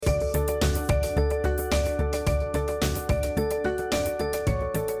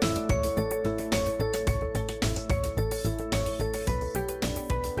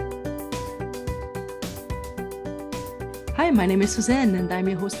Hi, my name is Suzanne, and I'm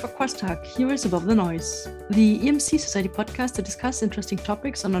your host for Crosstalk, Heroes Above the Noise, the EMC Society podcast to discuss interesting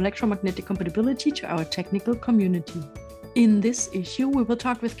topics on electromagnetic compatibility to our technical community. In this issue, we will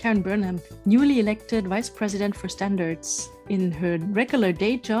talk with Karen Burnham, newly elected Vice President for Standards. In her regular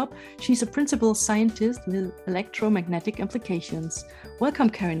day job, she's a principal scientist with electromagnetic implications. Welcome,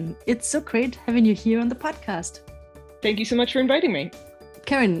 Karen. It's so great having you here on the podcast. Thank you so much for inviting me.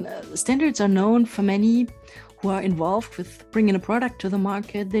 Karen, standards are known for many who are involved with bringing a product to the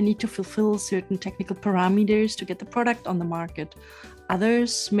market. They need to fulfill certain technical parameters to get the product on the market.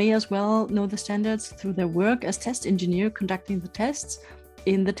 Others may as well know the standards through their work as test engineer conducting the tests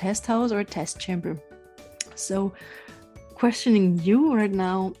in the test house or test chamber. So, questioning you right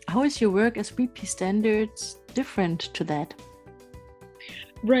now, how is your work as VP Standards different to that?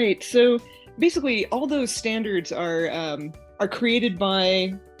 Right. So basically, all those standards are created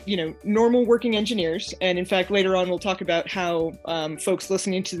by normal working engineers. And in fact, later on, we'll talk about how folks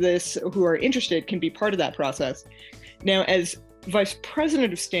listening to this who are interested can be part of that process. Now, as Vice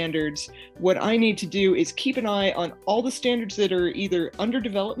President of Standards, what I need to do is keep an eye on all the standards that are either under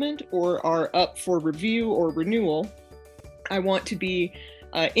development or are up for review or renewal. I want to be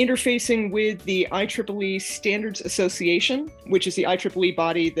interfacing with the IEEE Standards Association, which is the IEEE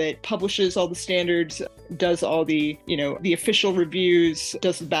body that publishes all the standards, does all the official reviews,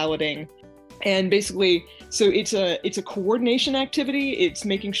 does the balloting. And basically, so it's a coordination activity. It's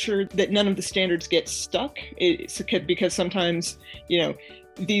making sure that none of the standards get stuck. Because sometimes,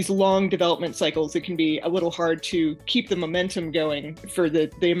 these long development cycles, it can be a little hard to keep the momentum going for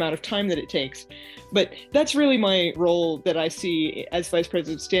the amount of time that it takes. But that's really my role that I see as Vice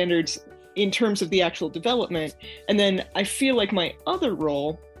President of Standards in terms of the actual development. And then I feel like my other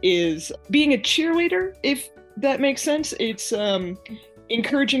role is being a cheerleader, if that makes sense. It's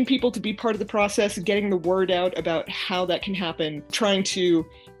encouraging people to be part of the process, getting the word out about how that can happen, trying to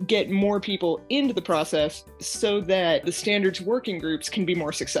get more people into the process so that the standards working groups can be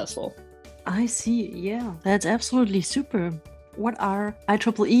more successful. I see. Yeah, that's absolutely super. What are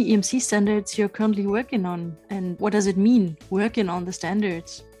IEEE EMC standards you're currently working on? And what does it mean, working on the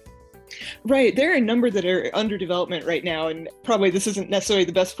standards? Right. There are a number that are under development right now. And probably this isn't necessarily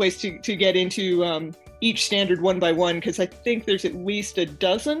the best place to get into each standard one by one, because I think there's at least a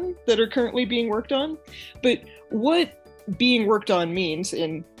dozen that are currently being worked on. But what being worked on means,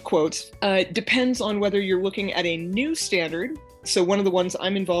 in quotes, depends on whether you're looking at a new standard. So one of the ones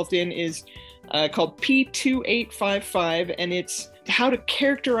I'm involved in is called P2855, and it's how to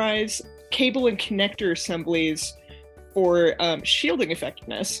characterize cable and connector assemblies for shielding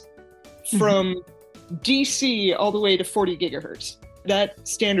effectiveness from DC all the way to 40 gigahertz. That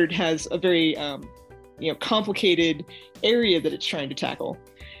standard has a very complicated area that it's trying to tackle.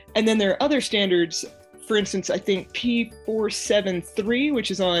 And then there are other standards. For instance, I think P473,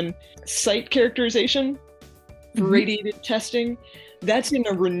 which is on site characterization for radiated testing, that's in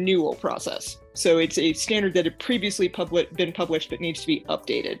a renewal process. So it's a standard that had previously been published but needs to be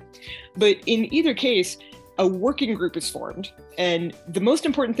updated. But in either case, a working group is formed. And the most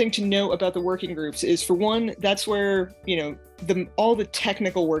important thing to know about the working groups is, for one, that's where, all the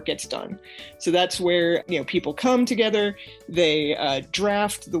technical work gets done. So that's where, people come together, they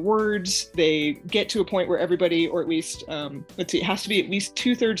draft the words, they get to a point where everybody, or at least, it has to be at least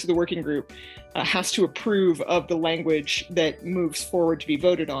 2/3 of the working group has to approve of the language that moves forward to be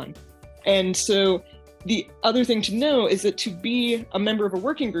voted on. And so the other thing to know is that to be a member of a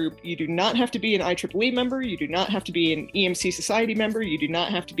working group, you do not have to be an IEEE member, you do not have to be an EMC Society member, you do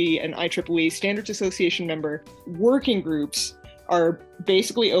not have to be an IEEE Standards Association member. Working groups are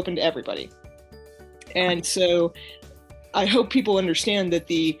basically open to everybody. And so I hope people understand that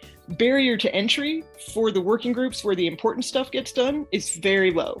the barrier to entry for the working groups where the important stuff gets done is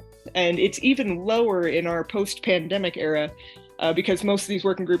very low. And it's even lower in our post-pandemic era, because most of these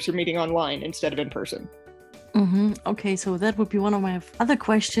working groups are meeting online instead of in person. Okay, so that would be one of my other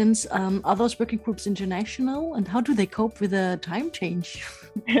questions. Are those working groups international, and how do they cope with the time change?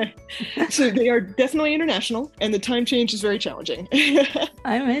 So they are definitely international, and the time change is very challenging.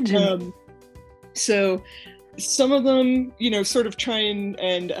 I imagine. So some of them, sort of try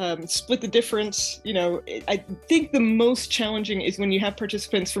and split the difference. I think the most challenging is when you have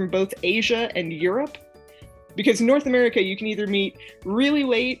participants from both Asia and Europe. Because in North America, you can either meet really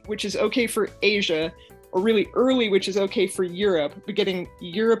late, which is okay for Asia, or really early, which is okay for Europe. But getting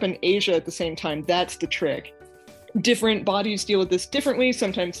Europe and Asia at the same time, that's the trick. Different bodies deal with this differently.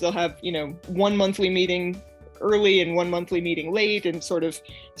 Sometimes they'll have, one monthly meeting early and one monthly meeting late, and sort of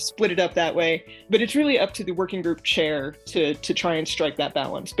split it up that way. But it's really up to the working group chair to try and strike that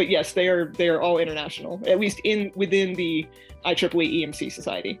balance. But yes, they are all international, at least within the IEEE EMC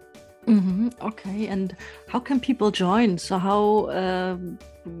Society. Okay, and how can people join? So how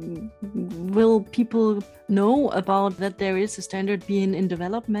will people know about that there is a standard being in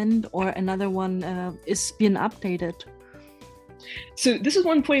development or another one is being updated? So this is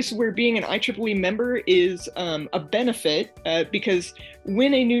one place where being an IEEE member is a benefit because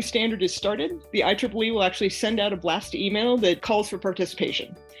when a new standard is started, the IEEE will actually send out a blast email that calls for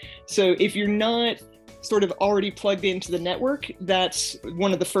participation. So if you're not sort of already plugged into the network, that's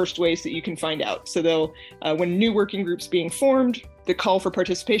one of the first ways that you can find out. So they'll, when new working groups being formed, the call for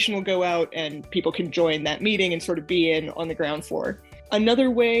participation will go out and people can join that meeting and sort of be in on the ground floor. Another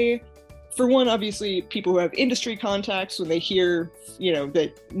way, for one, obviously, people who have industry contacts, when they hear,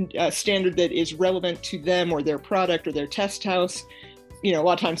 that a standard that is relevant to them or their product or their test house, a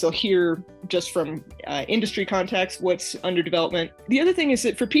lot of times they'll hear just from industry contacts what's under development. The other thing is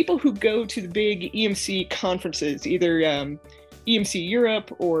that for people who go to the big EMC conferences, either EMC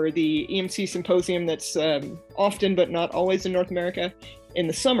Europe or the EMC Symposium that's often but not always in North America in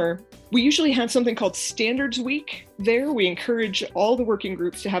the summer, we usually have something called Standards Week there. We encourage all the working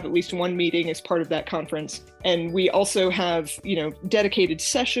groups to have at least one meeting as part of that conference. And we also have, dedicated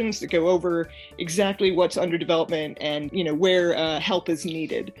sessions that go over exactly what's under development and, where help is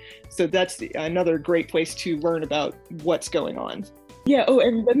needed. So that's another great place to learn about what's going on. Yeah. Oh,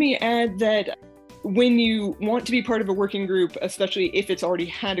 and let me add that when you want to be part of a working group, especially if it's already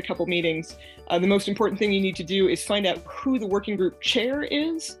had a couple meetings, the most important thing you need to do is find out who the working group chair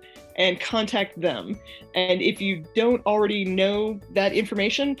is and contact them. And if you don't already know that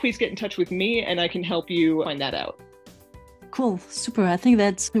information, please get in touch with me and I can help you find that out. Cool, super. I think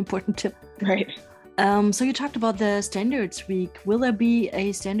that's an important tip. Right. So you talked about the Standards Week. Will there be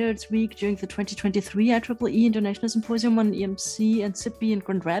a Standards Week during the 2023 IEEE International Symposium on EMC and SIP-B in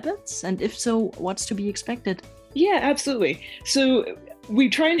Grand Rapids? And if so, what's to be expected? Yeah, absolutely. So we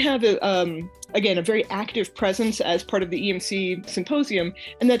try and have a very active presence as part of the EMC Symposium.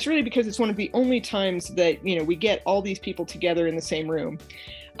 And that's really because it's one of the only times that, we get all these people together in the same room.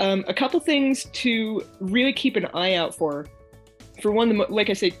 A couple things to really keep an eye out for. For one, like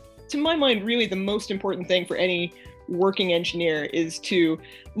I said, to my mind, really the most important thing for any working engineer is to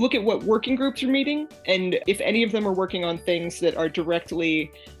look at what working groups are meeting and if any of them are working on things that are directly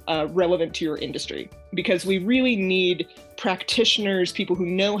relevant to your industry. Because we really need practitioners, people who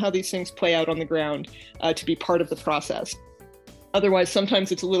know how these things play out on the ground, to be part of the process. Otherwise,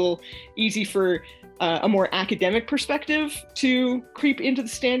 sometimes it's a little easy for a more academic perspective to creep into the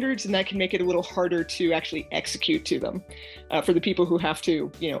standards, and that can make it a little harder to actually execute to them for the people who have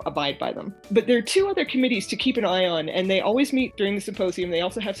to, abide by them. But there are two other committees to keep an eye on, and they always meet during the symposium. They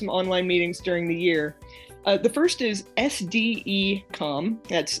also have some online meetings during the year. The first is SDECOM,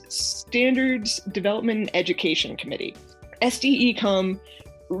 that's Standards Development and Education Committee. SDECOM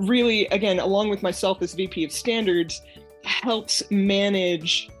really, again, along with myself as VP of Standards, helps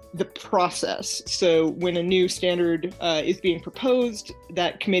manage the process. So when a new standard is being proposed,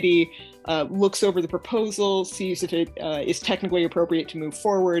 that committee looks over the proposal, sees if it is technically appropriate to move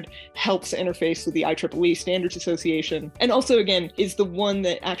forward, helps interface with the IEEE Standards Association, and also, again, is the one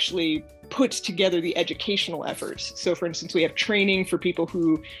that actually puts together the educational efforts. So for instance, we have training for people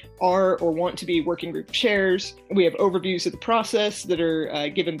who are or want to be working group chairs. We have overviews of the process that are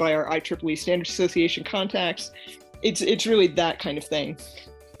given by our IEEE Standards Association contacts. It's really that kind of thing.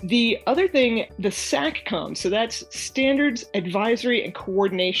 The other thing, the SACCOM, so that's Standards Advisory and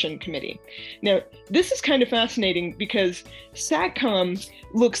Coordination Committee. Now, this is kind of fascinating because SACCOM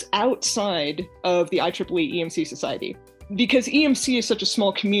looks outside of the IEEE EMC Society. Because EMC is such a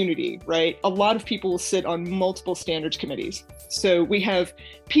small community, right? A lot of people will sit on multiple standards committees. So we have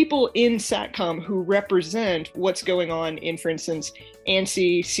people in SACCOM who represent what's going on in, for instance,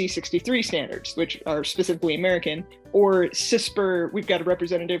 ANSI C63 standards, which are specifically American, or CISPR. We've got a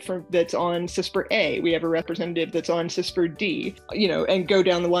representative that's on CISPR A. We have a representative that's on CISPR D, and go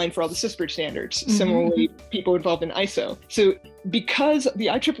down the line for all the CISPR standards. Mm-hmm. Similarly, people involved in ISO. So because the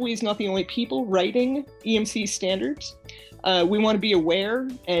IEEE is not the only people writing EMC standards, we want to be aware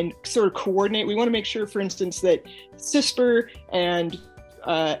and sort of coordinate. We want to make sure, for instance, that CISPR and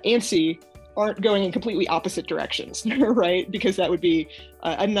ANSI aren't going in completely opposite directions, right? Because that would be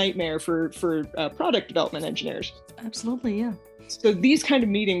a nightmare for product development engineers. Absolutely, yeah. So these kind of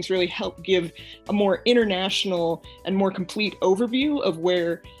meetings really help give a more international and more complete overview of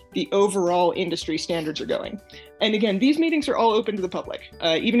where the overall industry standards are going. And again, these meetings are all open to the public.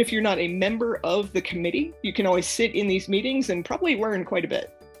 Even if you're not a member of the committee, you can always sit in these meetings and probably learn quite a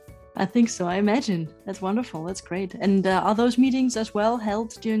bit. I think so. I imagine. That's wonderful. That's great. And are those meetings as well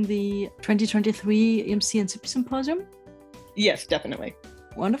held during the 2023 EMC and SIPI Symposium? Yes, definitely.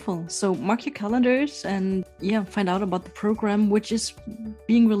 Wonderful. So mark your calendars and find out about the program, which is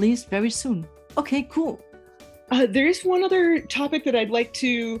being released very soon. Okay, cool. There is one other topic that I'd like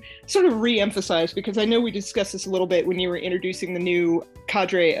to sort of re-emphasize, because I know we discussed this a little bit when you were introducing the new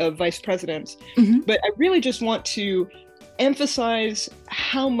cadre of vice presidents, but I really just want to emphasize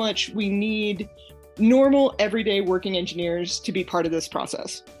how much we need normal, everyday working engineers to be part of this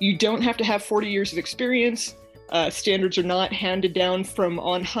process. You don't have to have 40 years of experience. Standards are not handed down from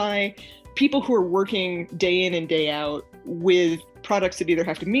on high. People who are working day in and day out with products that either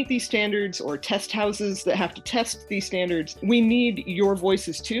have to meet these standards or test houses that have to test these standards, we need your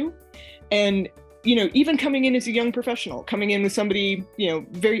voices too. And, even coming in as a young professional, coming in with somebody,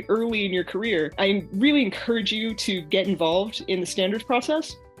 very early in your career, I really encourage you to get involved in the standards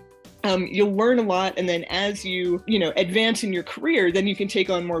process. You'll learn a lot. And then as you, advance in your career, then you can take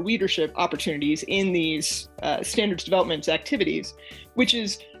on more leadership opportunities in these standards development activities, which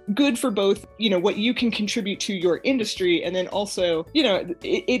is good for both, what you can contribute to your industry. And then also,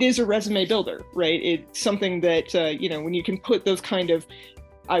 it is a resume builder, right? It's something that, when you can put those kind of,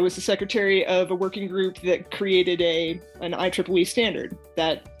 I was the secretary of a working group that created an IEEE standard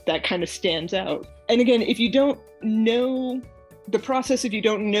that kind of stands out. And again, if you don't know the process, if you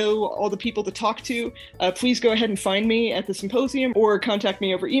don't know all the people to talk to, please go ahead and find me at the symposium or contact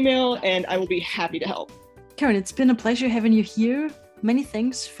me over email, and I will be happy to help. Karen, it's been a pleasure having you here. Many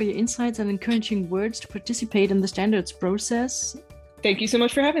thanks for your insights and encouraging words to participate in the standards process. Thank you so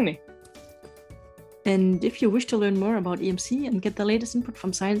much for having me. And if you wish to learn more about EMC and get the latest input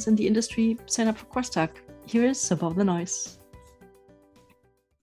from science and the industry, sign up for Crosstalk. Here is Above the Noise.